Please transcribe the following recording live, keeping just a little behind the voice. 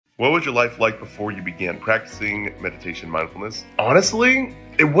What was your life like before you began practicing meditation mindfulness? Honestly,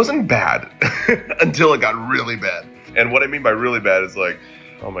 it wasn't bad until it got really bad. And what I mean by really bad is like,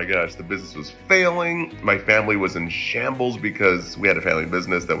 oh my gosh, the business was failing. My family was in shambles because we had a family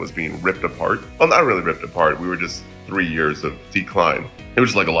business that was being ripped apart. Well, not really ripped apart. We were just 3 years of decline. It was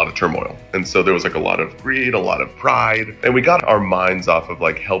just like a lot of turmoil. And so there was like a lot of greed, a lot of pride. And we got our minds off of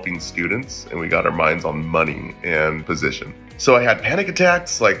like helping students, and we got our minds on money and position. So I had panic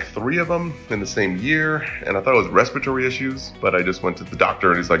attacks, like 3 of them in the same year. And I thought it was respiratory issues, but I just went to the doctor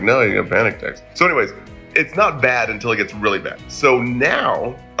and he's like, no, you have panic attacks. So anyways, it's not bad until it gets really bad. So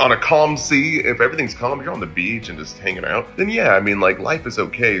now, on a calm sea, if everything's calm, you're on the beach and just hanging out, then yeah, I mean, like, life is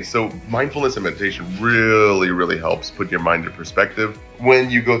okay. So mindfulness and meditation really, really helps put your mind in perspective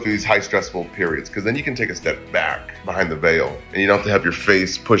when you go through these high stressful periods, because then you can take a step back behind the veil and you don't have to have your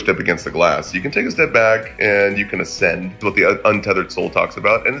face pushed up against the glass. You can take a step back and you can ascend. It's what the untethered soul talks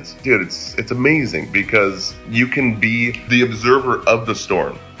about. And it's amazing because you can be the observer of the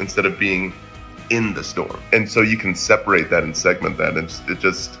storm instead of being in the storm. And so you can separate that and segment that. And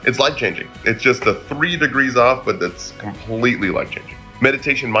it's life-changing. It's just a 3 degrees off, but that's completely life-changing.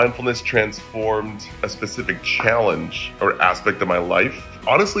 Meditation mindfulness transformed a specific challenge or aspect of my life.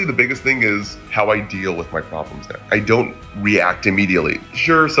 Honestly, the biggest thing is how I deal with my problems now. I don't react immediately.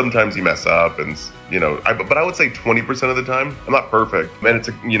 Sure, sometimes you mess up and, but I would say 20% of the time, I'm not perfect. And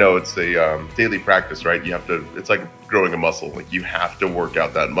it's a daily practice, right? It's like growing a muscle. Like you have to work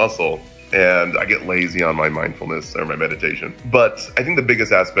out that muscle. And I get lazy on my mindfulness or my meditation. But I think the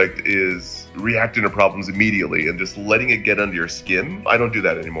biggest aspect is reacting to problems immediately and just letting it get under your skin. I don't do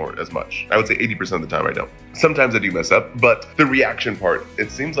that anymore as much. I would say 80% of the time I don't. Sometimes I do mess up, but the reaction part,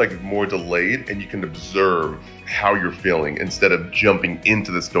 it seems like more delayed, and you can observe how you're feeling instead of jumping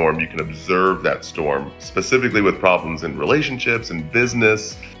into the storm. You can observe that storm, specifically with problems in relationships and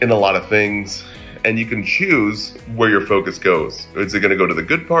business and a lot of things. And you can choose where your focus goes. Is it going to go to the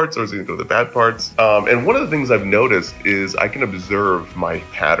good parts or is it going to go to the bad parts? And one of the things I've noticed is I can observe my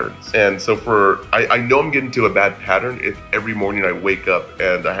patterns. And so I know I'm getting to a bad pattern if every morning I wake up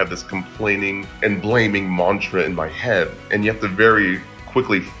and I have this complaining and blaming mantra in my head. And you have to very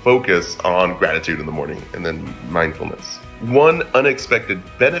quickly focus on gratitude in the morning and then mindfulness. One unexpected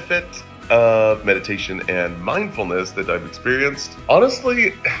benefit of meditation and mindfulness that I've experienced.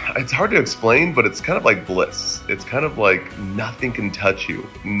 Honestly, it's hard to explain, but it's kind of like bliss. It's kind of like nothing can touch you.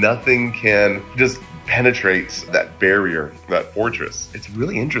 Nothing can just penetrate that barrier, that fortress. It's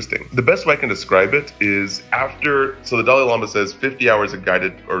really interesting. The best way I can describe it is so the Dalai Lama says 50 hours of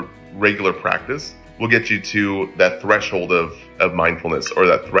guided or regular practice will get you to that threshold of mindfulness, or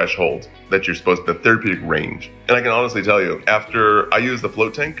that threshold that you're supposed to, the therapeutic range. And I can honestly tell you, after I use the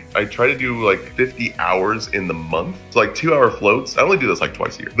float tank, I try to do like 50 hours in the month. So like 2-hour floats. I only do this like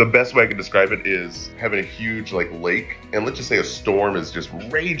twice a year. The best way I can describe it is having a huge like lake, and let's just say a storm is just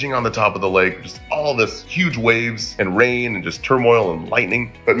raging on the top of the lake, just all this huge waves and rain and just turmoil and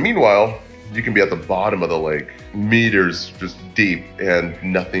lightning. But meanwhile, you can be at the bottom of the lake, meters just deep, and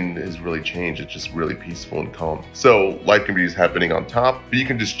nothing has really changed. It's just really peaceful and calm. So life can be just happening on top, but you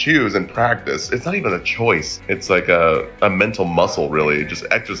can just choose and practice. It's not even a choice. It's like a mental muscle, really, just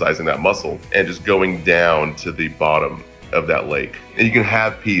exercising that muscle and just going down to the bottom of that lake. And you can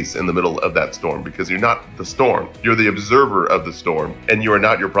have peace in the middle of that storm because you're not the storm. You're the observer of the storm, and you are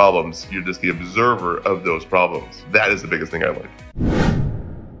not your problems. You're just the observer of those problems. That is the biggest thing I learned.